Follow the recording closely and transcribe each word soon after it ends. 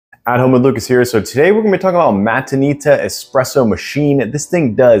At Home with Lucas here. So today we're going to be talking about MAttinata espresso machine. This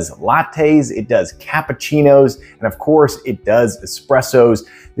thing does lattes, it does cappuccinos, and of course it does espressos.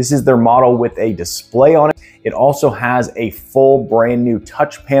 This is their model with a display on it. It also has a full brand new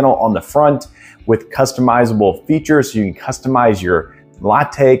touch panel on the front with customizable features. So you can customize your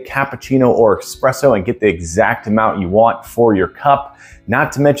latte, cappuccino, or espresso and get the exact amount you want for your cup.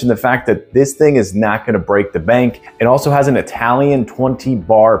 Not to mention the fact that this thing is not going to break the bank. It also has an Italian 20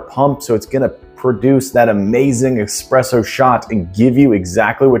 bar pump, so it's going to produce that amazing espresso shot and give you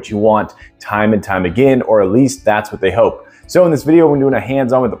exactly what you want time and time again, or at least that's what they hope. So in this video, we're doing a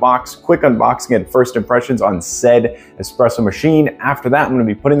hands-on with the box, quick unboxing and first impressions on said espresso machine. After that, I'm going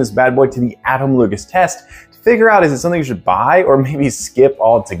to be putting this bad boy to the At Home Lucas test to figure out, is it something you should buy or maybe skip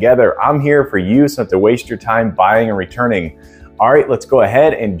altogether? I'm here for you, so don't have to waste your time buying and returning. All right, let's go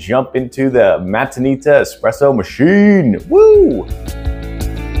ahead and jump into the MAttinata espresso machine. Woo!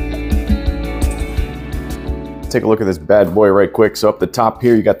 Take a look at this bad boy right quick. So up the top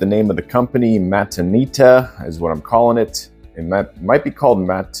here, you got the name of the company, MAttinata is what I'm calling it. It might be called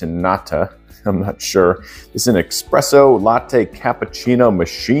MAttinata, I'm not sure. This is an espresso latte cappuccino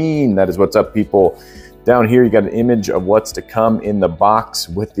machine. That is what's up, people. Down here, you got an image of what's to come in the box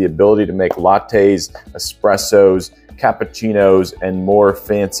with the ability to make lattes, espressos, cappuccinos, and more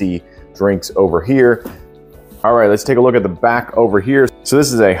fancy drinks over here. All right, let's take a look at the back over here. So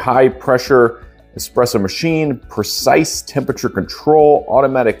this is a high pressure espresso machine, precise temperature control,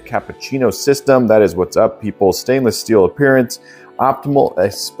 automatic cappuccino system. That is what's up, people. Stainless steel appearance, optimal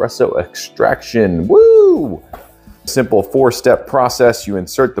espresso extraction. Woo! Simple 4-step process. You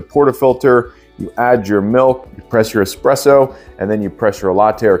insert the portafilter, you add your milk, you press your espresso, and then you press your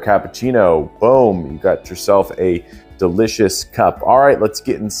latte or cappuccino. Boom, you got yourself a delicious cup. All right, let's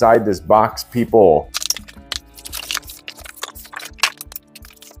get inside this box, people.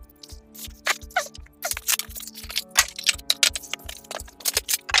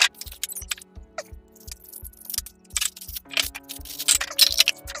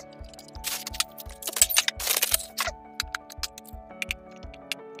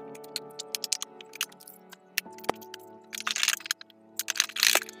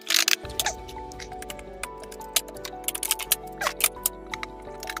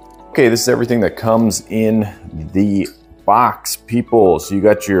 Okay, this is everything that comes in the box, people. So you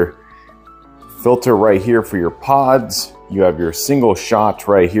got your filter right here for your pods. You have your single shot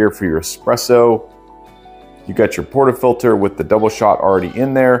right here for your espresso. You got your portafilter with the double shot already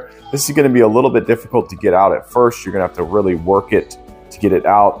in there. This is going to be a little bit difficult to get out at first. You're going to have to really work it to get it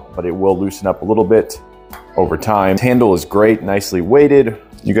out, but it will loosen up a little bit over time. The handle is great, nicely weighted.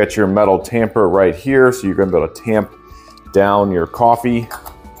 You got your metal tamper right here, so you're going to be able to tamp down your coffee.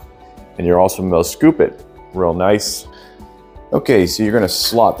 And you're also going to scoop it real nice. Okay, so you're going to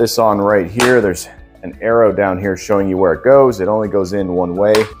slot this on right here. There's an arrow down here showing you where it goes. It only goes in one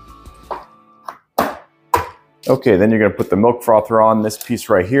way. Okay, then you're going to put the milk frother on. This piece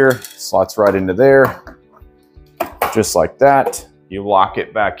right here slots right into there, just like that. You lock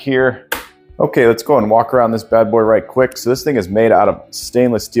it back here. Okay, let's go and walk around this bad boy right quick. So this thing is made out of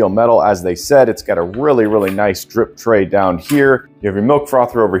stainless steel metal. As they said, it's got a really, really nice drip tray down here. You have your milk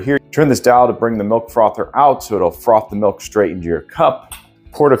frother over here. Turn this dial to bring the milk frother out so it'll froth the milk straight into your cup.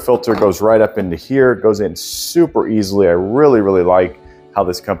 Portafilter goes right up into here. It goes in super easily. I really, really like how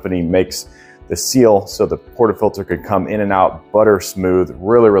this company makes the seal so the portafilter could come in and out butter smooth.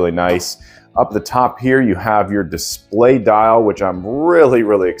 Really, really nice. Up the top here, you have your display dial, which I'm really,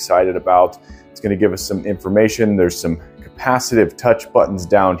 really excited about. It's going to give us some information. There's some capacitive touch buttons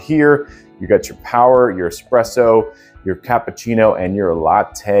down here. You got your power, your espresso, your cappuccino, and your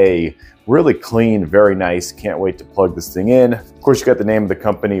latte. Really clean, very nice. Can't wait to plug this thing in. Of course, you got the name of the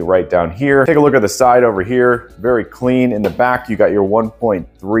company right down here. Take a look at the side over here. Very clean. In the back, you got your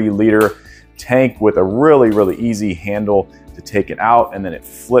 1.3 liter tank with a really, really easy handle to take it out, and then it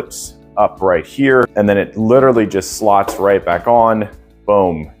flips up right here, and then it literally just slots right back on.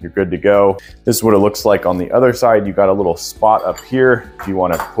 Boom, you're good to go. This is what it looks like on the other side. You got a little spot up here if you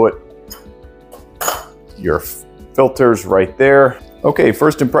want to put your filters right there. Okay,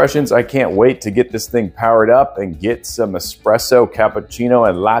 first impressions, I can't wait to get this thing powered up and get some espresso, cappuccino,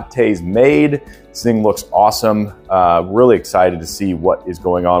 and lattes made. This thing looks awesome. Really excited to see what is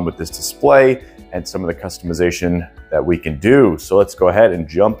going on with this display and some of the customization that we can do. So let's go ahead and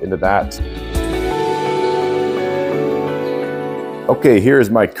jump into that. Okay, here is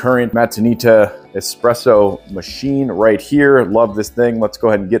my current MAttinata espresso machine right here. Love this thing. Let's go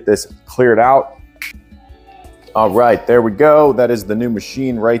ahead and get this cleared out. All right, there we go. That is the new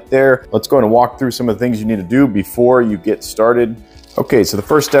machine right there. Let's go ahead and walk through some of the things you need to do before you get started. Okay, so the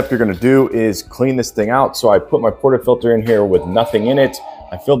first step you're gonna do is clean this thing out. So I put my portafilter in here with nothing in it.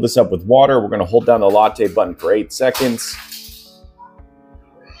 I filled this up with water. We're gonna hold down the latte button for 8 seconds.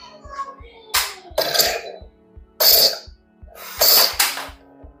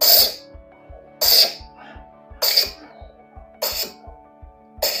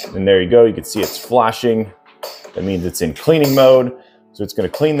 And there you go, you can see it's flashing. That means it's in cleaning mode. So it's gonna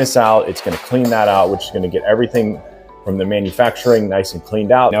clean this out, it's gonna clean that out, which is gonna get everything from the manufacturing nice and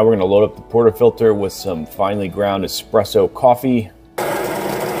cleaned out. Now we're gonna load up the portafilter with some finely ground espresso coffee.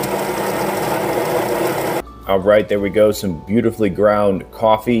 All right, there we go, some beautifully ground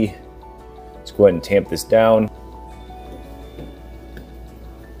coffee. Let's go ahead and tamp this down.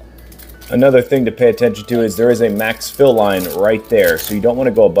 Another thing to pay attention to is there is a max fill line right there, so you don't wanna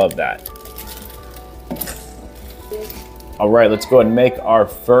go above that. All right, let's go ahead and make our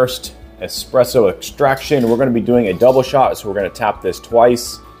first espresso extraction. We're gonna be doing a double shot, so we're gonna tap this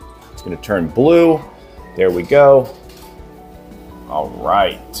twice. It's gonna turn blue. There we go. All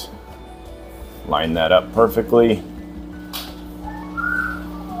right. Line that up perfectly.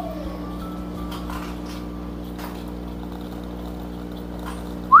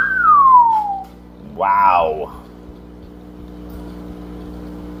 Wow.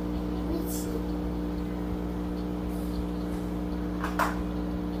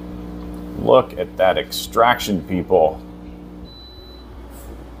 Look at that extraction, people.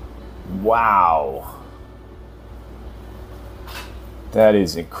 Wow. That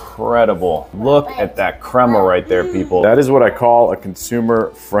is incredible. Look at that crema right there, people. That is what I call a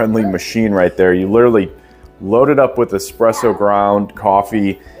consumer-friendly machine right there. You literally load it up with espresso ground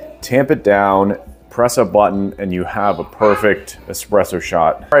coffee, tamp it down, press a button, and you have a perfect espresso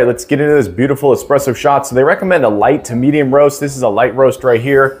shot. All right, let's get into this beautiful espresso shot. So they recommend a light to medium roast. This is a light roast right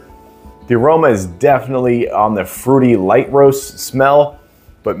here. The aroma is definitely on the fruity light roast smell,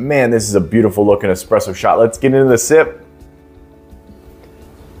 but man, this is a beautiful looking espresso shot. Let's get into the sip.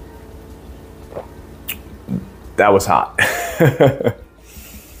 That was hot.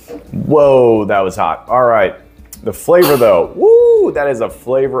 Whoa, that was hot. All right, the flavor though, woo, that is a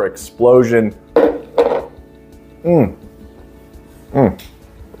flavor explosion.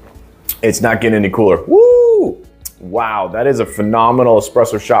 It's not getting any cooler. Woo! Wow, that is a phenomenal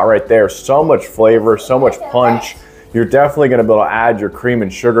espresso shot right there. So much flavor, so much punch. You're definitely gonna be able to add your cream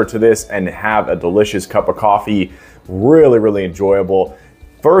and sugar to this and have a delicious cup of coffee. Really, really enjoyable.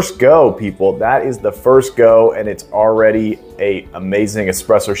 First go, people. That is the first go, and it's already an amazing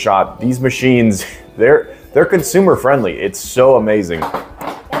espresso shot. These machines, they're consumer friendly. It's so amazing.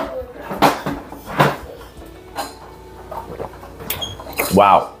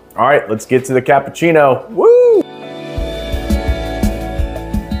 Wow. All right, let's get to the cappuccino. Woo!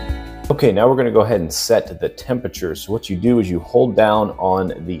 Okay, now we're gonna go ahead and set the temperature. So what you do is you hold down on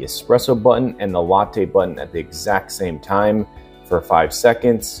the espresso button and the latte button at the exact same time for 5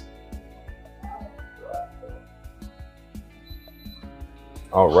 seconds.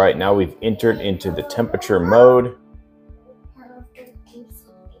 All right, now we've entered into the temperature mode.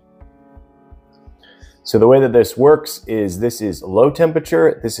 So the way that this works is this is low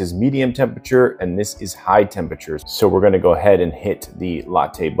temperature, this is medium temperature, and this is high temperature. So we're gonna go ahead and hit the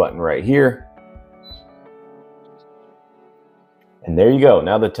latte button right here. And there you go.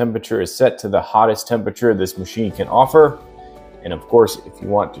 Now the temperature is set to the hottest temperature this machine can offer. And of course, if you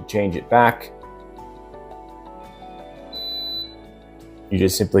want to change it back, you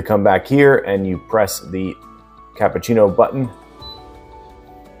just simply come back here and you press the cappuccino button.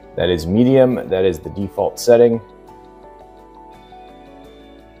 That is medium, that is the default setting.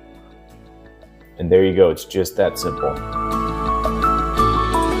 And there you go, it's just that simple.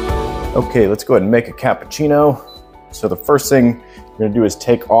 Okay, let's go ahead and make a cappuccino. So the first thing you're gonna do is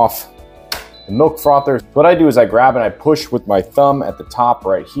take off the milk frother. What I do is I grab and I push with my thumb at the top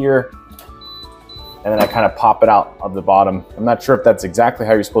right here, and then I kind of pop it out of the bottom. I'm not sure if that's exactly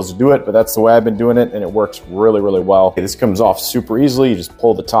how you're supposed to do it, but that's the way I've been doing it, and it works really, really well. Okay, this comes off super easily. You just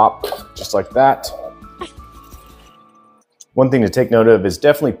pull the top just like that. One thing to take note of is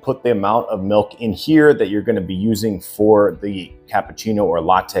definitely put the amount of milk in here that you're gonna be using for the cappuccino or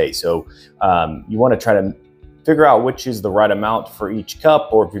latte. So you wanna try to figure out which is the right amount for each cup,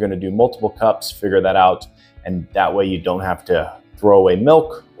 or if you're gonna do multiple cups, figure that out. And that way you don't have to throw away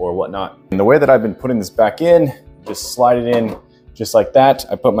milk or whatnot. And the way that I've been putting this back in, just slide it in just like that.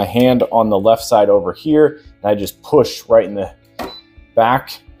 I put my hand on the left side over here and I just push right in the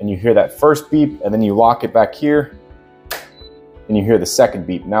back, and you hear that first beep, and then you lock it back here and you hear the second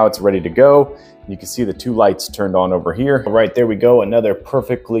beep. Now it's ready to go. You can see the 2 lights turned on over here. All right, there we go. Another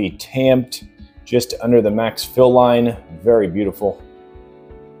perfectly tamped, just under the max fill line. Very beautiful.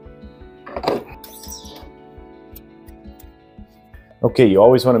 Okay, you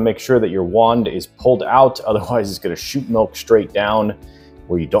always want to make sure that your wand is pulled out, otherwise it's going to shoot milk straight down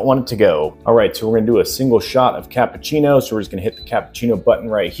where you don't want it to go. All right, so we're going to do a single shot of cappuccino. So we're just going to hit the cappuccino button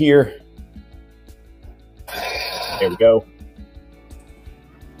right here. There we go.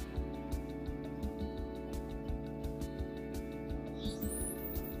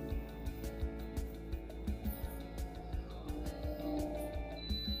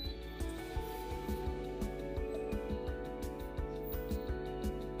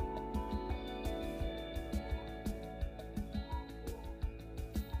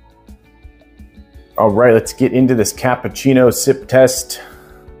 All right, let's get into this cappuccino sip test.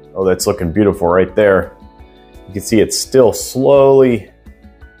 Oh, that's looking beautiful right there. You can see it's still slowly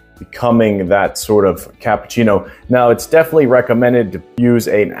becoming that sort of cappuccino. Now, it's definitely recommended to use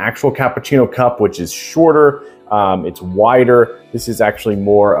an actual cappuccino cup, which is shorter, it's wider. This is actually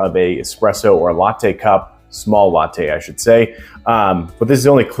more of a espresso or latte cup, small latte, I should say. But this is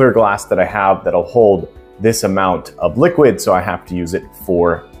the only clear glass that I have that'll hold this amount of liquid, so I have to use it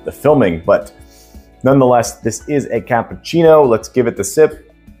for the filming. But nonetheless, this is a cappuccino. Let's give it the sip.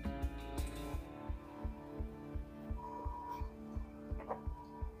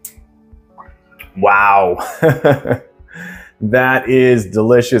 Wow, that is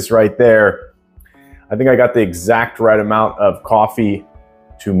delicious right there. I think I got the exact right amount of coffee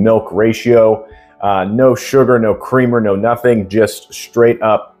to milk ratio. No sugar, no creamer, no nothing, just straight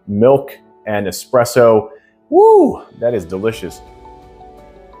up milk and espresso. Woo, that is delicious.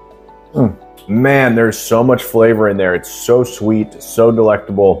 Man, there's so much flavor in there. It's so sweet, so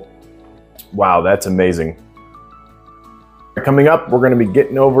delectable. Wow, that's amazing. Coming up, we're gonna be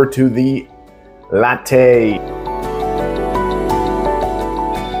getting over to the latte.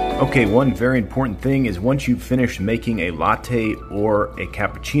 Okay, one very important thing is once you've finished making a latte or a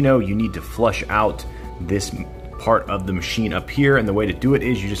cappuccino, you need to flush out this part of the machine up here. And the way to do it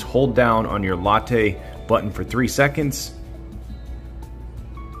is you just hold down on your latte button for 3 seconds.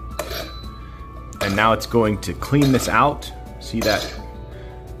 And now it's going to clean this out. See that?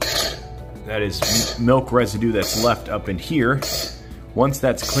 That is milk residue that's left up in here. Once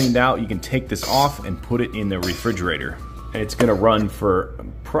that's cleaned out, you can take this off and put it in the refrigerator. And it's gonna run for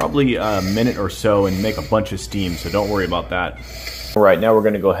probably a minute or so and make a bunch of steam, so don't worry about that. All right, now we're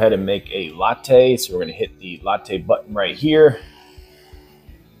gonna go ahead and make a latte. So we're gonna hit the latte button right here.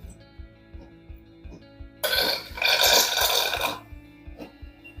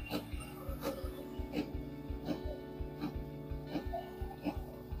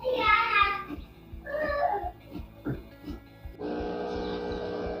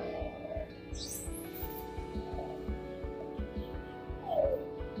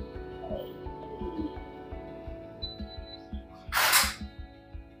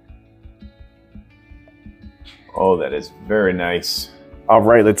 Oh, that is very nice. All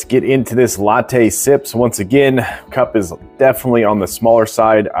right, let's get into this latte sips. Once again, cup is definitely on the smaller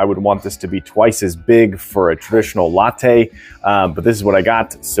side. I would want this to be twice as big for a traditional latte, but this is what I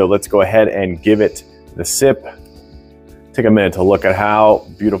got. So let's go ahead and give it the sip. Take a minute to look at how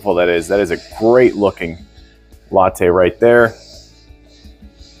beautiful that is. That is a great looking latte right there.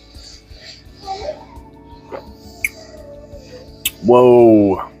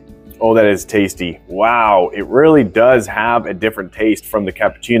 Whoa. Oh, that is tasty. Wow, it really does have a different taste from the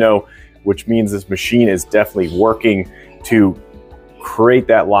cappuccino, which means this machine is definitely working to create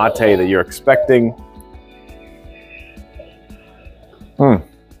that latte that you're expecting. Oh,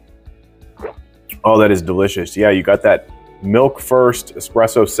 that is delicious. Yeah, you got that milk first,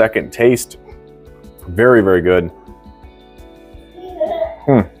 espresso second taste. Very, very good.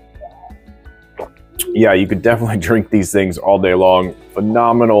 Yeah, you could definitely drink these things all day long.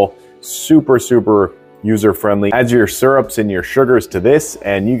 Phenomenal. Super, super user-friendly. Add your syrups and your sugars to this,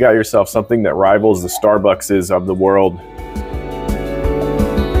 and you got yourself something that rivals the Starbuckses of the world.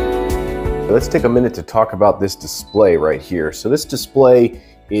 Let's take a minute to talk about this display right here. So this display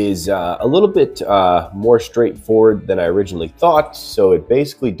is a little bit more straightforward than I originally thought. So it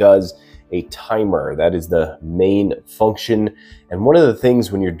basically does a timer. That is the main function. And one of the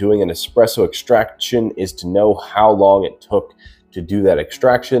things when you're doing an espresso extraction is to know how long it took to do that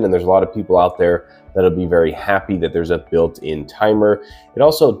extraction. And there's a lot of people out there that'll be very happy that there's a built-in timer. It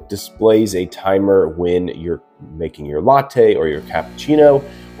also displays a timer when you're making your latte or your cappuccino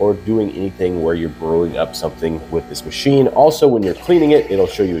or doing anything where you're brewing up something with this machine. Also, when you're cleaning it, it'll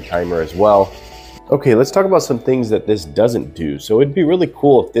show you a timer as well. Okay, let's talk about some things that this doesn't do. So it'd be really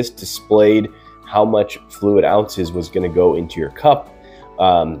cool if this displayed how much fluid ounces was gonna go into your cup.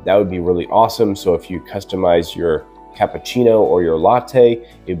 That would be really awesome. So if you customize your cappuccino or your latte,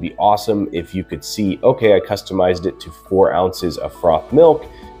 it'd be awesome if you could see, okay, I customized it to 4 ounces of froth milk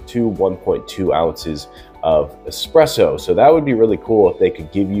to 1.2 ounces of espresso. So that would be really cool if they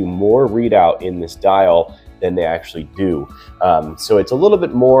could give you more readout in this dial than they actually do. So it's a little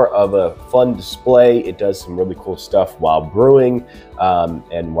bit more of a fun display. It does some really cool stuff while brewing,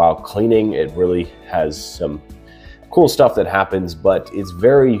 and while cleaning. It really has some cool stuff that happens, but it's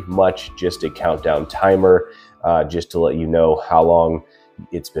very much just a countdown timer, just to let you know how long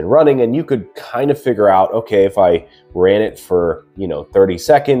it's been running. And you could kind of figure out, okay, if I ran it for 30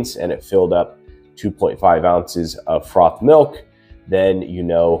 seconds and it filled up 2.5 ounces of froth milk, then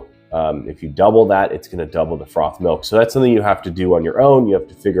if you double that, it's going to double the froth milk. So that's something you have to do on your own. You have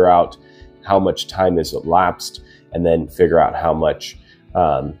to figure out how much time has elapsed and then figure out how much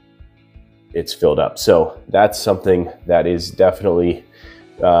it's filled up. So that's something that is definitely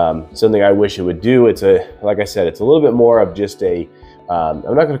something I wish it would do. Like I said, it's a little bit more of just I'm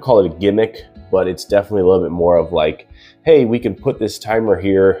not going to call it a gimmick, but it's definitely a little bit more of like, hey, we can put this timer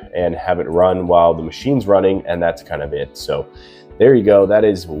here and have it run while the machine's running, and that's kind of it. So there you go. That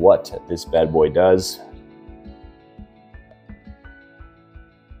is what this bad boy does.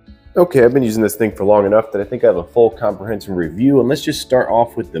 Okay, I've been using this thing for long enough that I think I have a full comprehensive review, and let's just start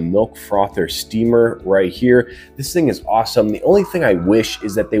off with the milk frother steamer right here. This thing is awesome. The only thing I wish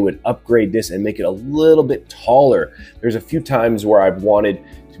is that they would upgrade this and make it a little bit taller. There's a few times where I've wanted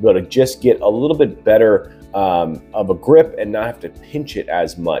to be able to just get a little bit better of a grip and not have to pinch it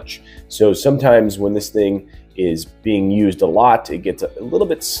as much. So sometimes when this thing is being used a lot, it gets a little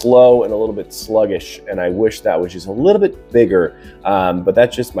bit slow and a little bit sluggish, and I wish that was just a little bit bigger, but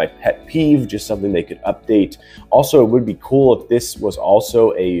that's just my pet peeve, just something they could update. Also, it would be cool if this was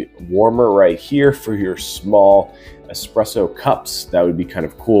also a warmer right here for your small espresso cups. That would be kind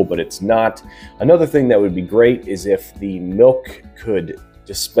of cool, but it's not. Another thing that would be great is if the milk could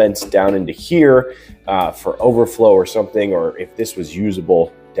dispense down into here for overflow or something, or if this was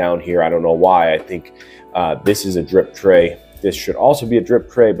usable down here. I don't know why. I think this is a drip tray. This should also be a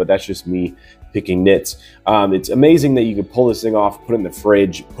drip tray, but that's just me picking nits. It's amazing that you can pull this thing off, put it in the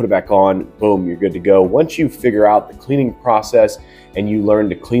fridge, put it back on, boom, you're good to go. Once you figure out the cleaning process and you learn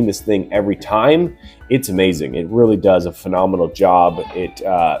to clean this thing every time, it's amazing. It really does a phenomenal job. It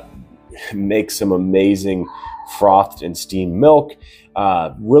makes some amazing frothed and steamed milk.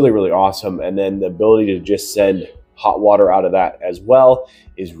 Really, really awesome. And then the ability to just send hot water out of that as well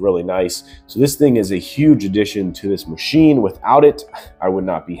is really nice. So this thing is a huge addition to this machine. Without it, I would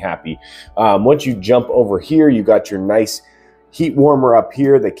not be happy. Once you jump over here, you got your nice heat warmer up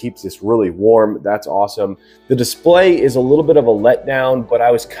here that keeps this really warm. That's awesome. The display is a little bit of a letdown, but I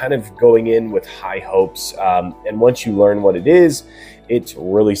was kind of going in with high hopes. And once you learn what it is, it's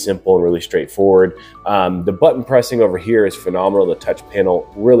really simple and really straightforward. The button pressing over here is phenomenal. The touch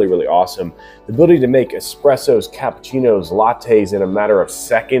panel, really, really awesome. The ability to make espressos, cappuccinos, lattes in a matter of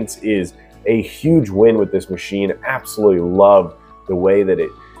seconds is a huge win with this machine. Absolutely love the way that it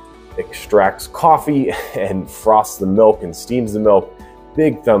extracts coffee and frosts the milk and steams the milk.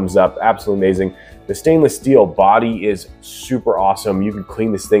 Big thumbs up, absolutely amazing. The stainless steel body is super awesome. You can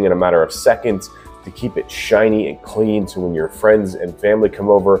clean this thing in a matter of seconds to keep it shiny and clean, so when your friends and family come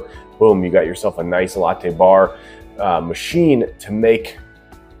over, boom, you got yourself a nice latte bar machine to make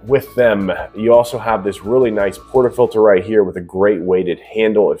with them. You also have this really nice portafilter right here with a great weighted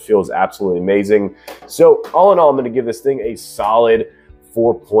handle. It feels absolutely amazing. So all in all, I'm going to give this thing a solid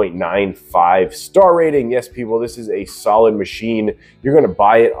 4.95 star rating. Yes, people, this is a solid machine. You're going to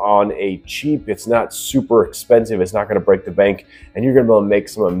buy it on a cheap. It's not super expensive. It's not going to break the bank, and you're going to be able to make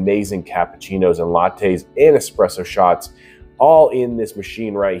some amazing cappuccinos and lattes and espresso shots all in this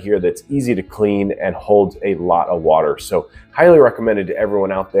machine right here that's easy to clean and holds a lot of water. So highly recommended to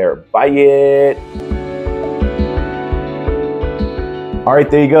everyone out there. Buy it. All right,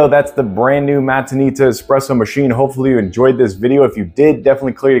 there you go. That's the brand new MAttinata espresso machine. Hopefully you enjoyed this video. If you did,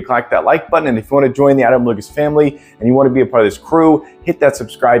 definitely click that like button. And if you want to join the Adam Lucas family and you want to be a part of this crew, hit that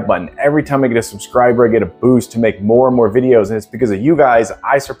subscribe button. Every time I get a subscriber, I get a boost to make more and more videos. And it's because of you guys,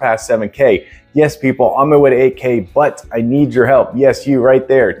 I surpassed 7K. Yes, people, on my way to 8K, but I need your help. Yes, you right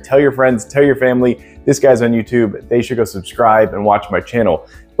there. Tell your friends, tell your family, this guy's on YouTube. They should go subscribe and watch my channel.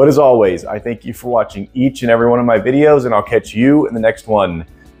 But as always, I thank you for watching each and every one of my videos, and I'll catch you in the next one.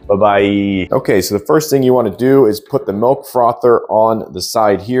 Bye-bye. Okay, so the first thing you want to do is put the milk frother on the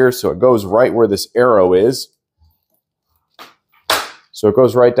side here, so it goes right where this arrow is. So it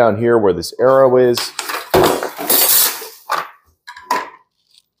goes right down here where this arrow is.